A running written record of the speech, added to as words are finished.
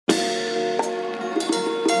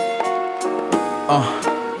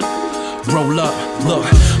Roll up, look,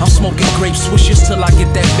 I'm smoking grape swishes till I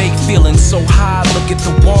get that baked feeling. So high, look at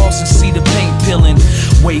the walls and see the paint peeling.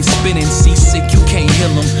 Waves spinning, seasick, you can't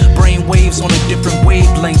heal them. Brain waves on a different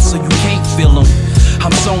wavelength, so you can't feel them.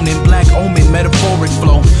 I'm zoning, black omen, metaphoric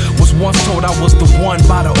flow. Was once told I was the one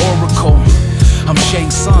by the oracle. I'm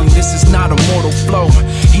Shang Tsung, this is not a mortal flow.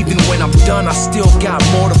 Even when I'm done, I still got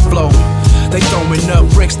more to flow. They throwing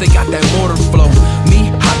up bricks, they got that mortar flow.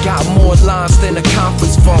 Me, I got more lines than a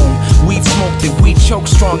conference phone. Weed smoked it, weed choke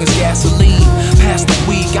strong as gasoline. Past the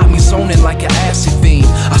weed got me zoning like an acid fiend.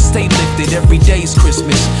 I stay lifted, every day's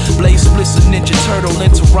Christmas. Blaze splits a Ninja Turtle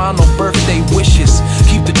in Toronto, birthday wishes.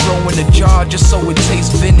 Keep the dro in the jar just so it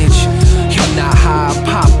tastes vintage. You're not high,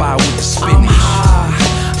 Popeye with the spinach. I'm high,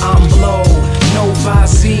 I'm low, no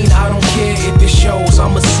Visine, I don't care if it shows.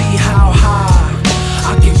 I'ma see how high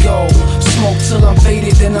I can go. Smoke till I'm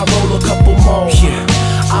faded, then I roll a couple more. Yeah,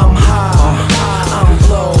 I'm high, I'm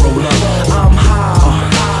low. I'm high,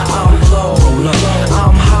 I'm low.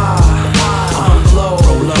 I'm high, I'm low.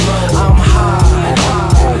 I'm high.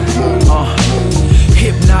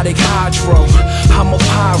 Hypnotic hydro, I'm a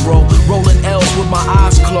pyro, rolling L's with my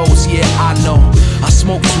eyes closed. Yeah, I know I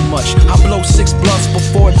smoke too much. I blow 6 blunts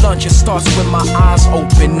before lunch. It starts when my eyes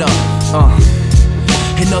open up.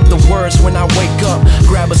 In other words, when I wake up,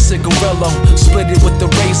 grab a cigarillo, split it with the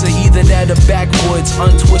razor, either that or backwoods.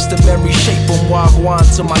 Untwist the memory, shape them, wagwan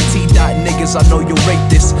to my T-dot niggas. I know you'll rate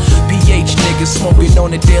this. PH niggas smoking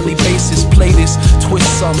on a daily basis. Play this, twist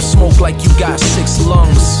some, smoke like you got 6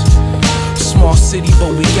 lungs. Small city,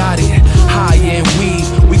 but we got it. High-end weed,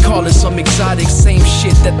 we call it some exotic. Same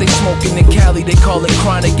shit that they smoking in Cali, they call it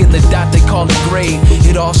chronic. In the dot, they call it grade.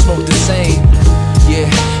 It all smoke the same. Yeah,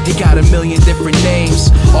 it got a million different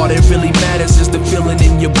names. All that really matters is the feeling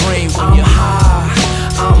in your brain when you're high.